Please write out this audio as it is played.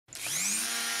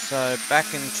So back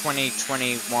in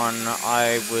 2021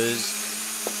 I was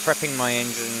prepping my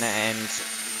engine and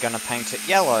gonna paint it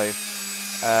yellow.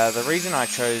 The reason I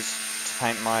chose to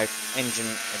paint my engine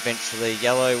eventually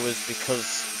yellow was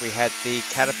because we had the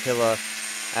Caterpillar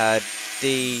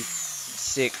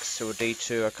D6 or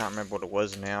D2, I can't remember what it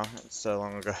was now, it's so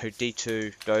long ago,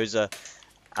 D2 dozer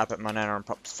up at my Nana and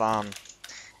Pop's farm.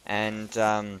 And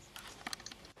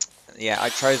yeah, I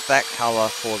chose that colour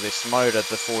for this motor,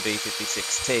 the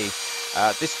 4D56T.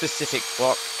 This specific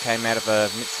block came out of a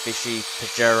Mitsubishi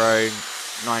Pajero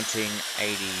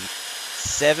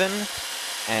 1987,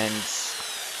 and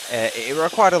it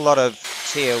required a lot of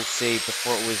TLC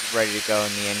before it was ready to go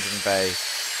in the engine bay,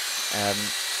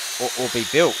 or be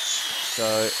built.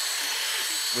 So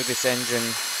with this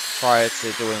engine, prior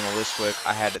to doing all this work,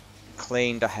 I had it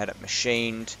cleaned, I had it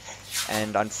machined,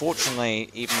 and unfortunately,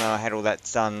 even though I had all that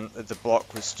done, the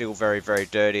block was still very, very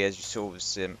dirty, as you saw with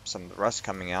some of the rust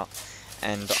coming out.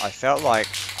 And I felt like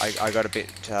I got a bit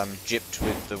gypped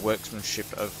with the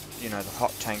workmanship of, you know, the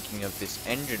hot tanking of this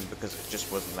engine, because it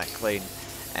just wasn't that clean.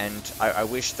 And I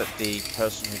wish that the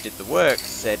person who did the work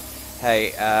said,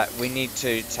 hey, we need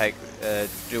to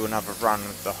do another run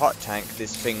with the hot tank.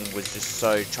 This thing was just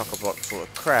so chock-a-block full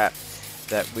of crap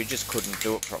that we just couldn't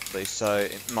do it properly. So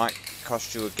it might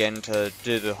cost you again to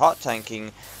do the hot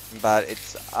tanking, but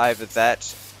it's either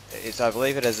that, I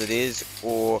leave it as it is,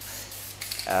 or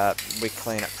we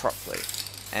clean it properly.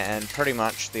 And pretty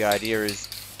much the idea is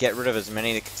get rid of as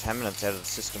many of the contaminants out of the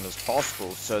system as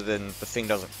possible, so then the thing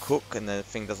doesn't cook and the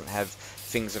thing doesn't have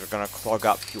things that are going to clog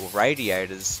up your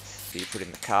radiators that you put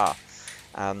in the car.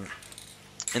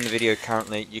 In the video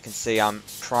currently you can see I'm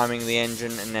priming the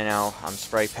engine, and now I'm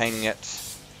spray painting it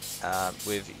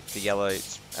with the yellow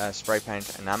spray paint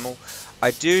enamel.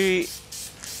 I do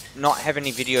not have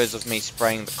any videos of me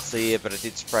spraying the clear, but I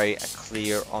did spray a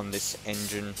clear on this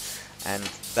engine, and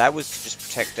that was to just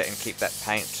protect it and keep that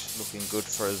paint looking good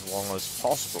for as long as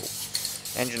possible.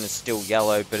 The engine is still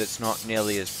yellow, but it's not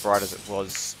nearly as bright as it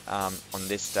was on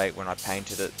this date when I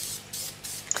painted it.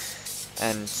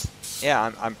 And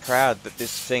yeah, I'm proud that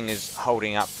this thing is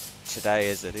holding up today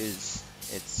as it is.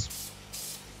 It's,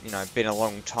 you know, been a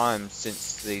long time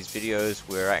since these videos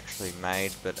were actually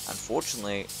made, but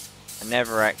unfortunately I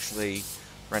never actually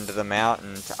rendered them out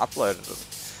and uploaded them.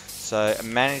 So I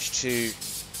managed to,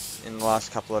 in the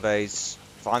last couple of days,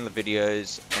 find the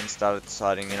videos and started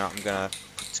deciding, you know, I'm going to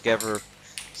put together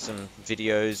some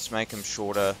videos, make them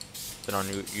shorter than I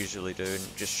usually do,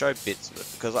 and just show bits of it,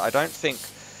 because I don't think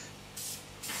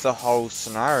the whole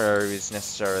scenario is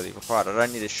necessarily required. I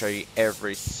don't need to show you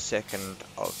every second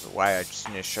of the way, I just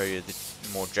need to show you the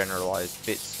more generalized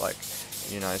bits, like,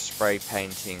 you know, spray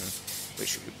painting,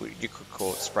 which you could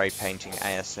call it spray painting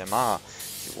ASMR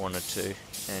if you wanted to,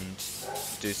 and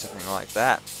do something like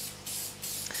that.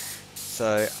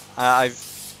 So I've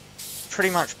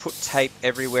pretty much put tape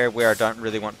everywhere where I don't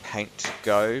really want paint to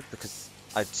go, because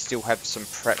I still have some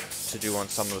prep to do on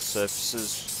some of the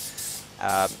surfaces.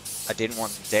 I didn't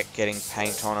want the deck getting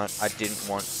paint on it. I didn't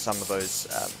want some of those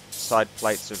side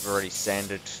plates that have already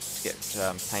sanded to get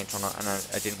paint on it, and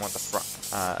I didn't want the front.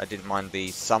 I didn't mind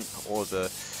the sump or the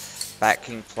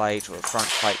backing plate or the front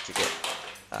plate to get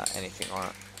anything on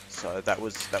it. So that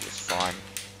was fine.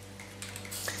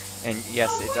 And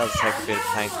yes, it does take a bit of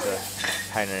paint to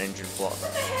paint an engine block.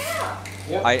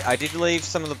 Yep. I did leave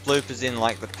some of the bloopers in,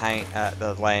 like the paint,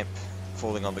 the lamp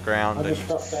falling on the ground, and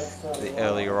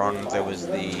earlier on there was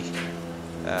the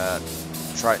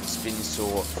Triton spin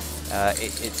saw.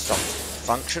 It stopped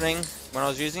functioning when I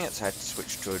was using it, so I had to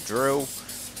switch to a drill.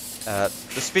 The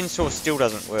spin saw still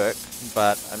doesn't work,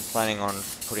 but I'm planning on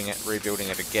rebuilding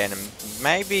it again, and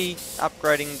maybe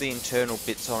upgrading the internal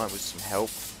bits on it with some help,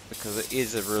 because it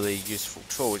is a really useful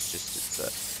tool. It's just it's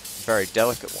a very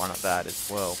delicate one at that as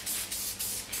well,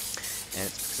 and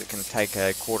it's because it can take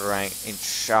a 1/4 inch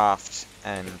shaft,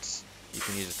 and you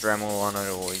can use a Dremel on it,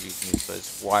 or you can use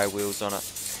those wire wheels on it.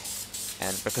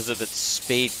 And because of its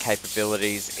speed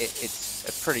capabilities, it's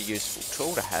a pretty useful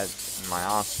tool to have in my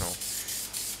arsenal.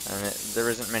 And there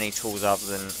isn't many tools other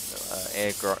than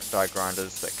air die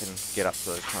grinders that can get up to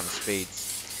those kind of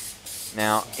speeds.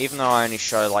 Now, even though I only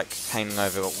show like painting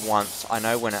over it once, I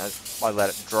know when I let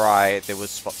it dry, there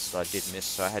was spots that I did miss,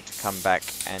 so I had to come back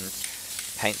and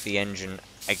paint the engine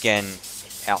again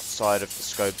outside of the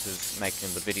scope of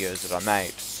making the videos that I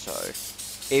made. So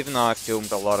even though I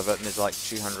filmed a lot of it, and there's like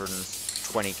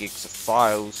 220 gigs of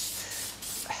files,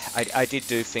 I did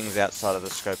do things outside of the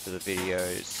scope of the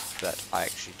videos that I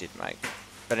actually did make.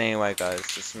 But anyway guys,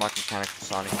 this is Mike Mechanical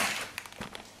signing off.